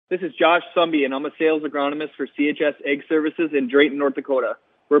This is Josh Sumby, and I'm a sales agronomist for CHS Ag Services in Drayton, North Dakota.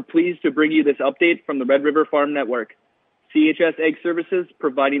 We're pleased to bring you this update from the Red River Farm Network. CHS Ag Services,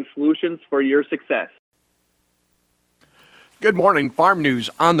 providing solutions for your success. Good morning, farm news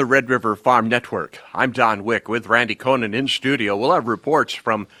on the Red River Farm Network. I'm Don Wick with Randy Conan in studio. We'll have reports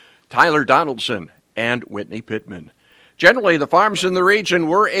from Tyler Donaldson and Whitney Pittman. Generally, the farms in the region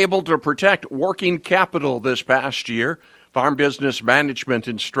were able to protect working capital this past year. Farm business management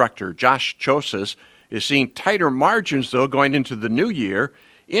instructor Josh Chosas is seeing tighter margins, though, going into the new year.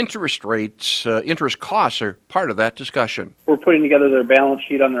 Interest costs are part of that discussion. We're putting together their balance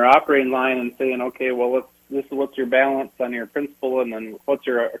sheet on their operating line and saying, okay, well, this is what's your balance on your principal, and then what's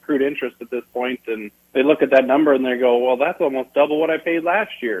your accrued interest at this point. And they look at that number and they go, well, that's almost double what I paid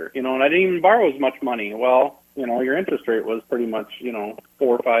last year, and I didn't even borrow as much money. Well, your interest rate was pretty much, 4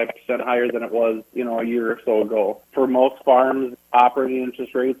 or 5% higher than it was, a year or so ago. For most farms, operating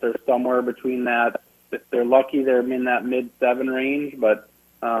interest rates are somewhere between that. If they're lucky, they're in that mid-7 range, but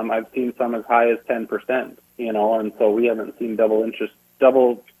I've seen some as high as 10%, and so we haven't seen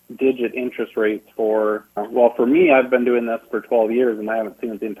double-digit interest rates for me, I've been doing this for 12 years, and I haven't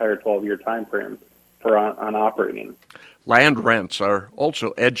seen it the entire 12-year time frame on operating. Land rents are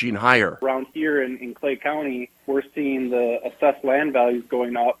also edging higher. Around here in Clay County, we're seeing the assessed land values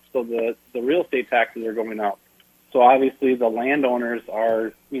going up, so the real estate taxes are going up. So obviously the landowners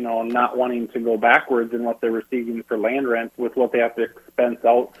are, not wanting to go backwards in what they're receiving for land rent with what they have to expense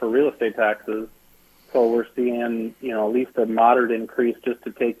out for real estate taxes. So we're seeing, at least a moderate increase just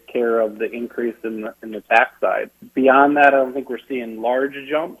to take care of the increase in the tax side. Beyond that, I don't think we're seeing large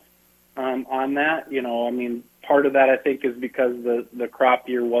jumps on that. Part of that I think is because the crop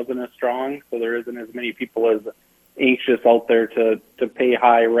year wasn't as strong, so there isn't as many people as anxious out there to pay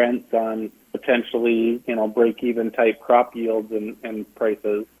high rents on potentially, break-even type crop yields and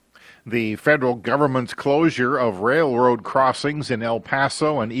prices. The federal government's closure of railroad crossings in El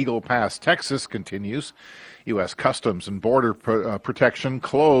Paso and Eagle Pass, Texas continues. U.S. Customs and Border Protection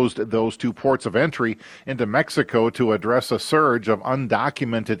closed those two ports of entry into Mexico to address a surge of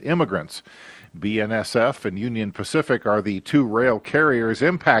undocumented immigrants. BNSF and Union Pacific are the two rail carriers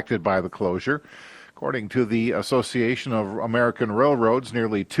impacted by the closure. According to the Association of American Railroads,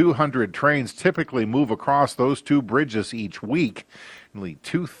 nearly 200 trains typically move across those two bridges each week. Nearly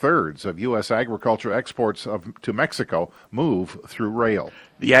 2/3 of U.S. agriculture exports to Mexico move through rail.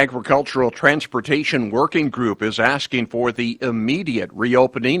 The Agricultural Transportation Working Group is asking for the immediate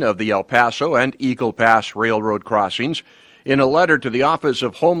reopening of the El Paso and Eagle Pass railroad crossings. In a letter to the Office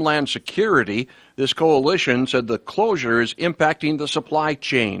of Homeland Security, this coalition said the closure is impacting the supply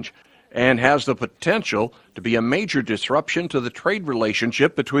chain and has the potential to be a major disruption to the trade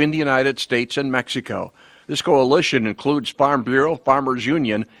relationship between the United States and Mexico. This coalition includes Farm Bureau, Farmers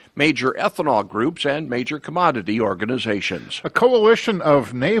Union, major ethanol groups, and major commodity organizations. A coalition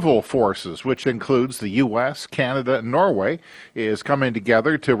of naval forces, which includes the U.S., Canada, and Norway, is coming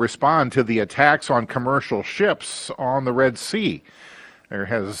together to respond to the attacks on commercial ships on the Red Sea. There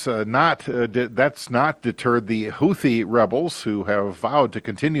has that's not deterred the Houthi rebels, who have vowed to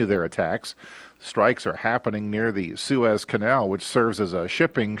continue their attacks. Strikes are happening near the Suez Canal, which serves as a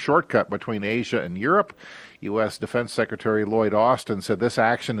shipping shortcut between Asia and Europe. U.S. Defense Secretary Lloyd Austin said this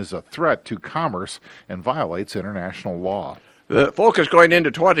action is a threat to commerce and violates international law. The focus going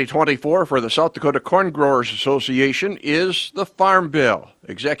into 2024 for the South Dakota Corn Growers Association is the Farm Bill.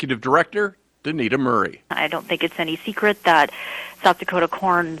 Executive Director Danita Murray. I don't think it's any secret that South Dakota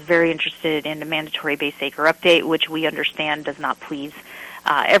Corn is very interested in a mandatory base acre update, which we understand does not please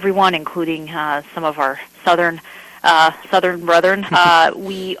everyone, including some of our southern brethren.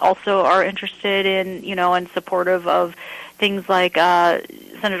 We also are interested in, and supportive of things like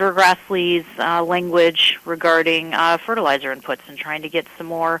Senator Grassley's language regarding fertilizer inputs and trying to get some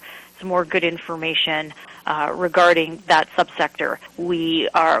more good information regarding that subsector. We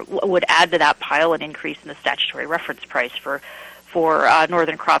would add to that pile an increase in the statutory reference price for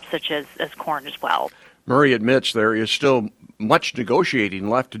northern crops such as corn as well. Murray admits there is still much negotiating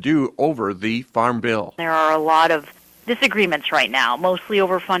left to do over the Farm Bill. There are a lot of disagreements right now, mostly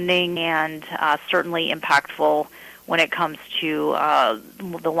over funding and certainly impactful when it comes to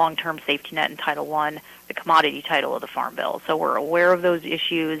the long-term safety net in Title I, the commodity title of the Farm Bill. So we're aware of those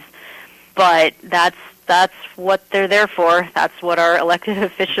issues, but that's what they're there for. That's what our elected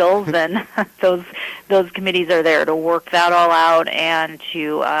officials and those committees are there to work that all out and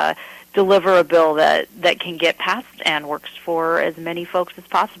to deliver a bill that can get passed and works for as many folks as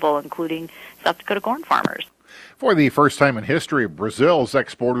possible, including South Dakota corn farmers. For the first time in history, Brazil's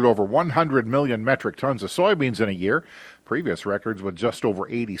exported over 100 million metric tons of soybeans in a year. Previous records with just over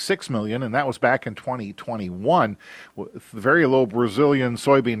 86 million, and that was back in 2021. With very low Brazilian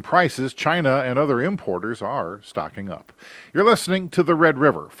soybean prices, China and other importers are stocking up. You're listening to the Red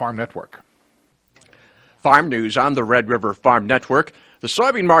River Farm Network. Farm news on the Red River Farm Network. The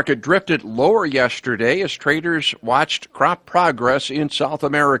soybean market drifted lower yesterday as traders watched crop progress in South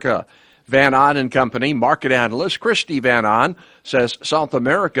America. Van On and Company market analyst Christy Van On says South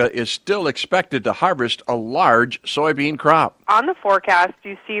America is still expected to harvest a large soybean crop. On the forecast,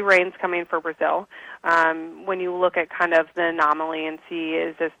 you see rains coming for Brazil. When you look at kind of the anomaly and see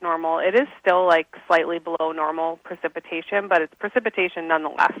is this normal, it is still like slightly below normal precipitation, but it's precipitation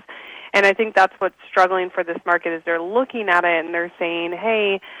nonetheless. And I think that's what's struggling for this market is they're looking at it and they're saying,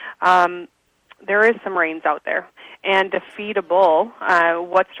 hey, there is some rains out there. And to feed a bull,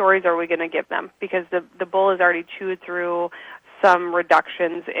 what stories are we going to give them? Because the bull has already chewed through some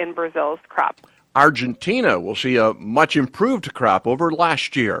reductions in Brazil's crop. Argentina will see a much improved crop over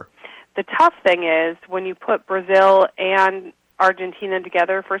last year. The tough thing is when you put Brazil and Argentina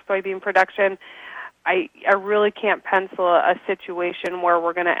together for soybean production, I really can't pencil a situation where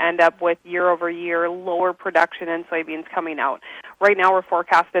we're going to end up with year-over-year lower production in soybeans coming out. Right now we're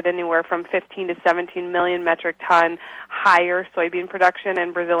forecasted anywhere from 15 to 17 million metric ton higher soybean production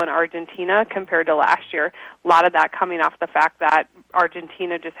in Brazil and Argentina compared to last year. A lot of that coming off the fact that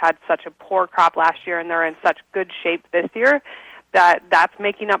Argentina just had such a poor crop last year and they're in such good shape this year. That's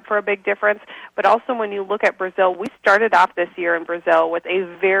making up for a big difference. But also when you look at Brazil, we started off this year in Brazil with a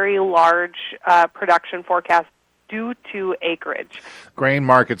very large production forecast due to acreage. Grain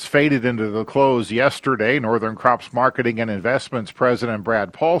markets faded into the close yesterday. Northern Crops Marketing and Investments President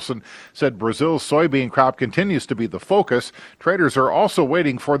Brad Paulson said Brazil's soybean crop continues to be the focus. Traders are also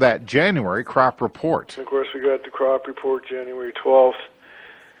waiting for that January crop report. Of course, we got the crop report January 12th.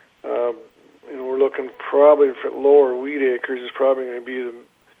 We're looking probably for lower wheat acres is probably going to be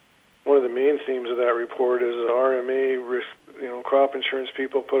one of the main themes of that report is the RMA risk. Crop insurance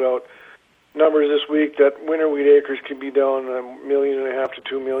people put out numbers this week that winter wheat acres could be down 1.5 million to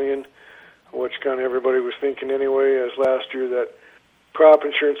 2 million, which kind of everybody was thinking anyway. As last year, that crop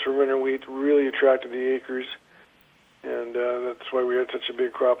insurance for winter wheat really attracted the acres, and that's why we had such a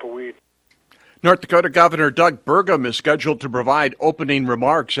big crop of wheat. North Dakota Governor Doug Burgum is scheduled to provide opening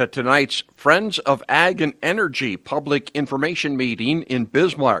remarks at tonight's Friends of Ag and Energy public information meeting in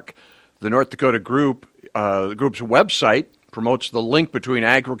Bismarck. The North Dakota group's website promotes the link between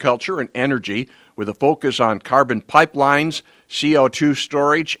agriculture and energy with a focus on carbon pipelines, CO2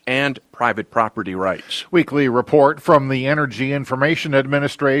 storage, and private property rights. Weekly report from the Energy Information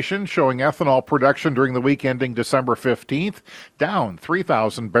Administration showing ethanol production during the week ending December 15th, down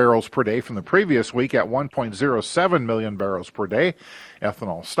 3,000 barrels per day from the previous week at 1.07 million barrels per day.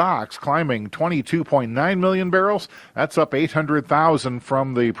 Ethanol stocks climbing 22.9 million barrels. That's up 800,000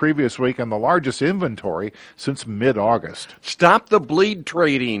 from the previous week and the largest inventory since mid-August. Stop the Bleed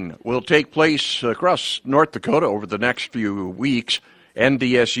trading will take place across North Dakota over the next few weeks.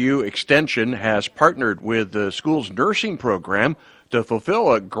 NDSU Extension has partnered with the school's nursing program to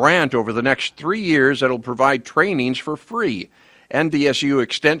fulfill a grant over the next 3 years that will provide trainings for free. NDSU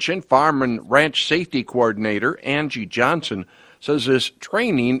Extension Farm and Ranch Safety Coordinator Angie Johnson says this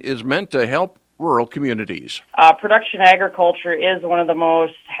training is meant to help rural communities. Production agriculture is one of the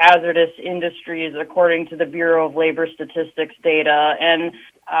most hazardous industries according to the Bureau of Labor Statistics data. And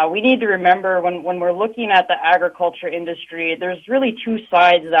we need to remember when we're looking at the agriculture industry, there's really two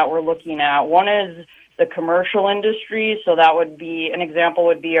sides that we're looking at. One is the commercial industry, so that would be, an example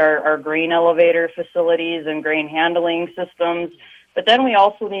would be our grain elevator facilities and grain handling systems. But then we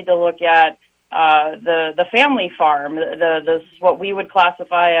also need to look at the family farm, the what we would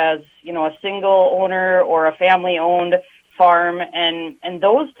classify as, a single owner or a family-owned farm, and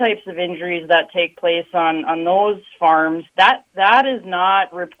those types of injuries that take place on those farms, that is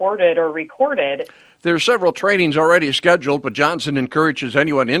not reported or recorded. There are several trainings already scheduled, but Johnson encourages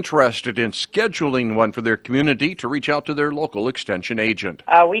anyone interested in scheduling one for their community to reach out to their local extension agent.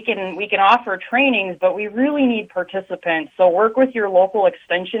 We can offer trainings, but we really need participants. So work with your local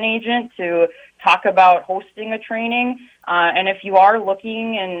extension agent to talk about hosting a training. And if you are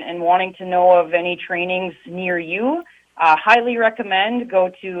looking and wanting to know of any trainings near you, highly recommend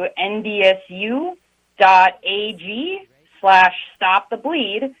go to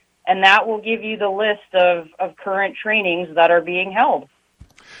ndsu.ag/stopthebleed. And that will give you the list of current trainings that are being held.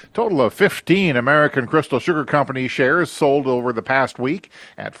 Total of 15 American Crystal Sugar Company shares sold over the past week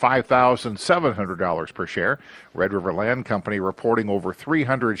at $5,700 per share. Red River Land Company reporting over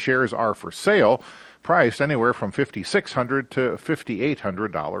 300 shares are for sale. priced anywhere from $5,600 to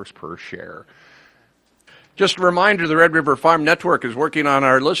 $5,800 per share. Just a reminder, the Red River Farm Network is working on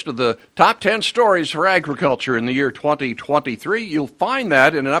our list of the top 10 stories for agriculture in the year 2023. You'll find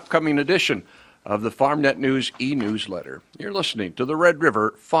that in an upcoming edition of the FarmNet News e-newsletter. You're listening to the Red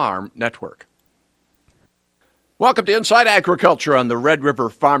River Farm Network. Welcome to Inside Agriculture on the Red River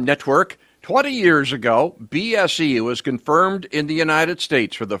Farm Network. 20 years ago, BSE was confirmed in the United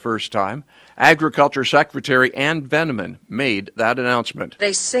States for the first time. Agriculture Secretary Ann Veneman made that announcement.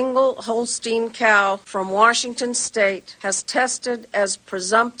 A single Holstein cow from Washington State has tested as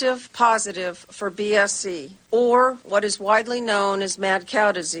presumptive positive for BSE, or what is widely known as mad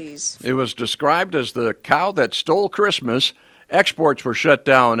cow disease. It was described as the cow that stole Christmas. Exports were shut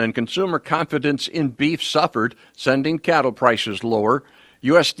down and consumer confidence in beef suffered, sending cattle prices lower.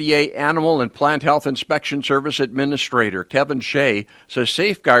 USDA Animal and Plant Health Inspection Service Administrator Kevin Shea says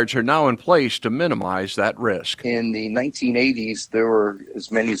safeguards are now in place to minimize that risk. In the 1980s, there were as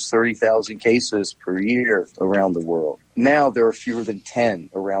many as 30,000 cases per year around the world. Now there are fewer than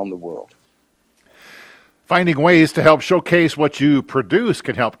 10 around the world. Finding ways to help showcase what you produce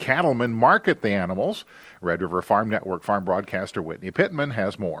can help cattlemen market the animals. Red River Farm Network farm broadcaster Whitney Pittman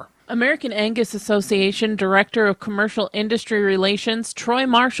has more. American Angus Association Director of Commercial Industry Relations Troy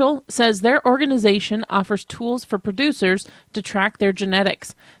Marshall says their organization offers tools for producers to track their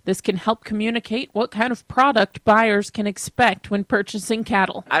genetics. This can help communicate what kind of product buyers can expect when purchasing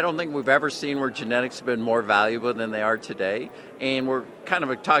cattle. I don't think we've ever seen where genetics have been more valuable than they are today. And we're kind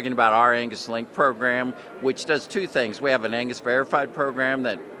of talking about our Angus Link program, which does two things. We have an Angus Verified program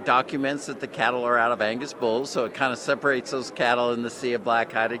that documents that the cattle are out of Angus bulls, so it kind of separates those cattle in the sea of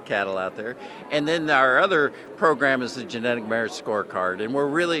black-hided cattle out there. And then our other program is the Genetic Merit Scorecard, and we're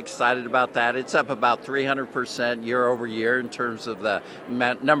really excited about that. It's up about 300% year over year in terms of the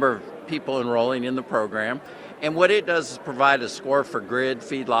number of people enrolling in the program. And what it does is provide a score for grid,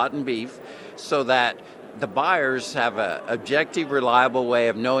 feedlot, and beef so that the buyers have an objective, reliable way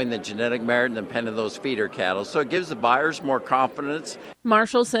of knowing the genetic merit and depend on those feeder cattle. So it gives the buyers more confidence.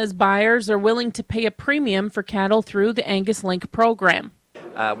 Marshall says buyers are willing to pay a premium for cattle through the Angus Link program.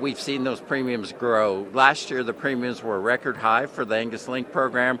 We've seen those premiums grow. Last year, the premiums were record high for the Angus Link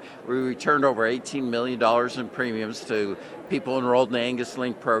program. We returned over $18 million in premiums to people enrolled in the Angus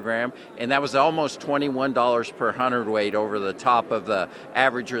Link program, and that was almost $21 per hundredweight over the top of the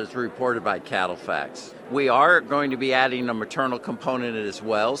average as reported by Cattle Facts. We are going to be adding a maternal component as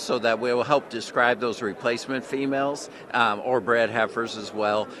well, so that we will help describe those replacement females or bred heifers as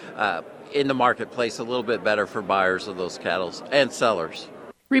well in the marketplace a little bit better for buyers of those cattle and sellers.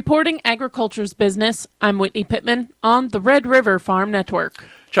 Reporting agriculture's business, I'm Whitney Pittman on the Red River Farm Network.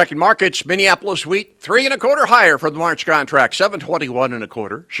 Checking markets, Minneapolis wheat 3 1/4 higher for the March contract, 7.21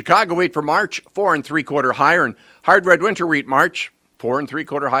 1/4. Chicago wheat for March 4 3/4 higher, and hard red winter wheat March 4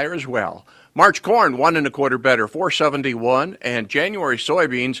 3/4 higher as well. March corn 1 1/4 better, 4.71, and January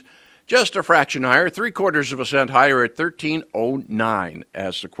soybeans just a fraction higher, 3/4 cent higher at 13.09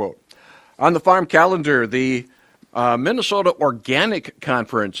 as the quote. On the farm calendar, the Minnesota Organic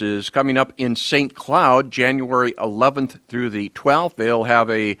Conference is coming up in St. Cloud, January 11th through the 12th. They'll have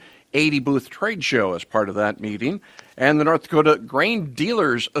a 80-booth trade show as part of that meeting. And the North Dakota Grain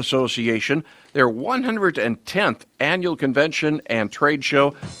Dealers Association, their 110th annual convention and trade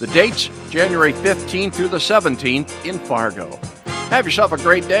show. The dates, January 15th through the 17th in Fargo. Have yourself a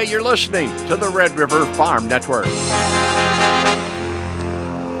great day. You're listening to the Red River Farm Network.